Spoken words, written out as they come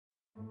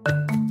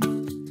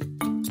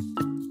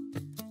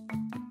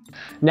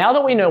Now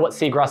that we know what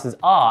seagrasses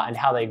are and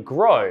how they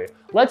grow,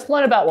 let's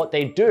learn about what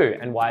they do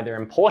and why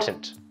they're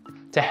important.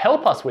 To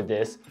help us with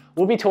this,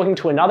 we'll be talking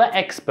to another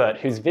expert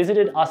who's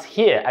visited us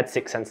here at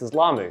Six Senses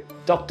Lamu,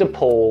 Dr.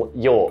 Paul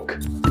York.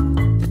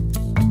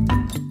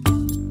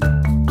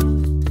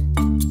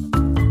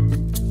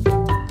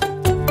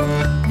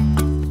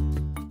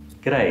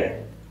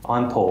 G'day,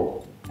 I'm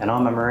Paul, and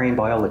I'm a marine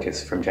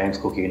biologist from James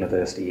Cook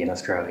University in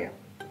Australia.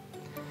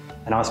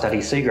 And I study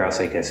seagrass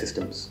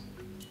ecosystems.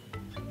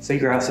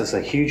 Seagrasses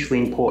are hugely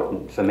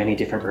important for many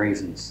different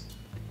reasons.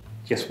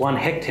 Just 1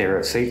 hectare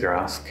of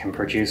seagrass can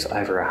produce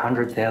over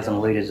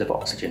 100,000 litres of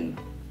oxygen,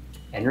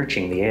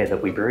 enriching the air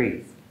that we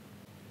breathe.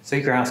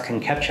 Seagrass can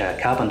capture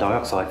carbon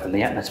dioxide from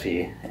the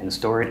atmosphere and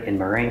store it in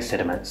marine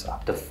sediments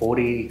up to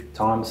 40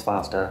 times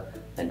faster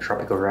than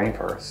tropical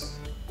rainforests.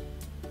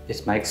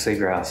 This makes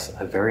seagrass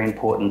a very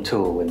important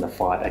tool in the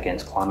fight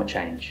against climate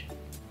change.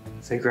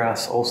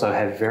 Seagrass also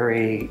have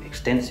very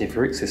extensive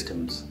root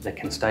systems that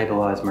can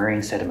stabilise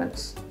marine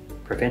sediments,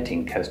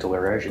 preventing coastal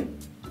erosion.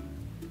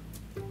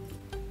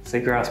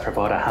 Seagrass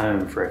provide a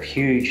home for a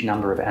huge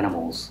number of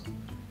animals,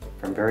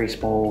 from very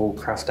small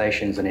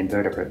crustaceans and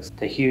invertebrates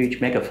to huge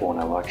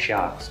megafauna like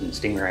sharks and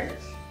stingrays.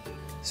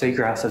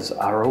 Seagrasses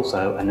are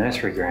also a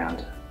nursery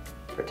ground,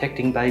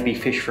 protecting baby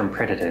fish from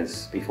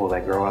predators before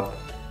they grow up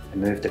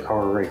and move to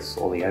coral reefs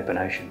or the open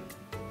ocean.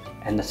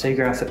 And the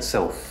seagrass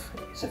itself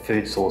is a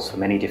food source for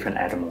many different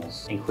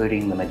animals,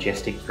 including the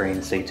majestic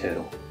green sea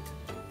turtle.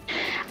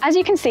 As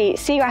you can see,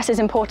 seagrass is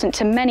important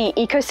to many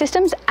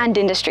ecosystems and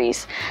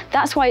industries.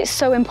 That's why it's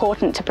so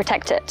important to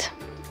protect it.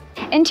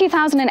 In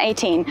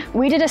 2018,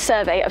 we did a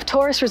survey of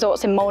tourist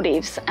resorts in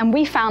Maldives, and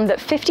we found that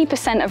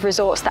 50% of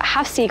resorts that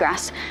have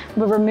seagrass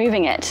were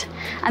removing it.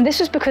 And this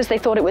was because they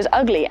thought it was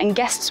ugly and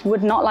guests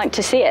would not like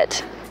to see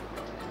it.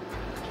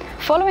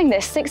 Following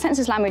this, Six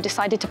Senses Lamu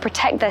decided to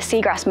protect their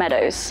seagrass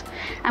meadows,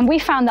 and we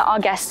found that our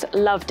guests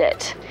loved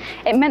it.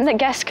 It meant that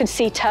guests could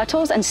see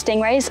turtles and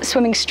stingrays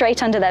swimming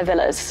straight under their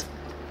villas.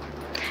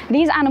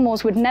 These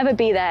animals would never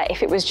be there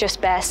if it was just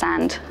bare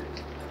sand.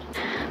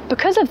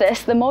 Because of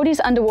this, the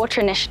Maldives Underwater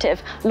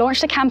Initiative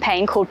launched a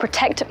campaign called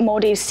Protect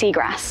Maldives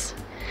Seagrass.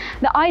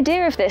 The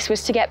idea of this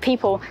was to get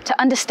people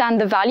to understand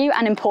the value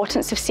and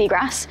importance of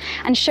seagrass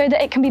and show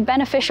that it can be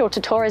beneficial to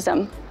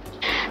tourism.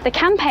 The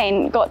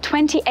campaign got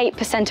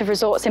 28% of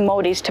resorts in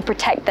Maldives to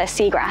protect their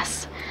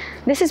seagrass.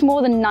 This is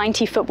more than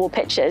 90 football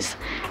pitches.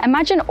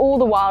 Imagine all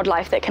the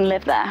wildlife that can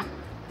live there.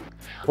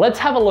 Let's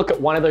have a look at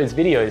one of those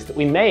videos that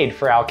we made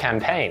for our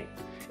campaign.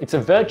 It's a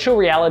virtual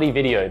reality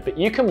video, but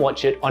you can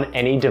watch it on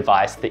any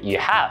device that you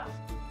have.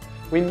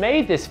 We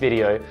made this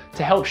video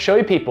to help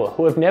show people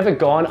who have never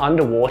gone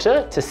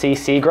underwater to see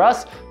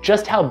seagrass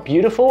just how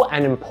beautiful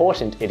and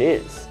important it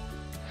is.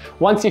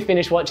 Once you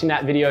finish watching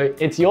that video,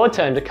 it's your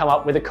turn to come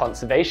up with a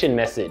conservation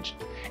message.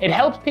 It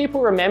helps people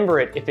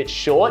remember it if it's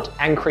short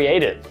and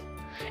creative.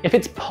 If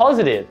it's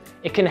positive,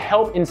 it can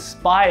help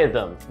inspire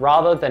them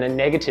rather than a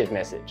negative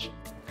message.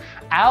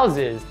 Ours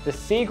is, the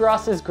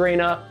seagrass is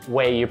greener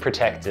where you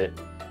protect it.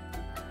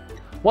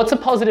 What's a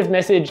positive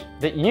message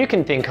that you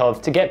can think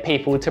of to get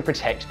people to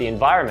protect the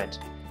environment?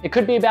 It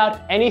could be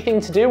about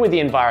anything to do with the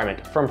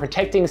environment, from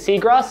protecting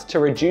seagrass to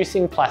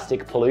reducing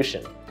plastic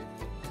pollution.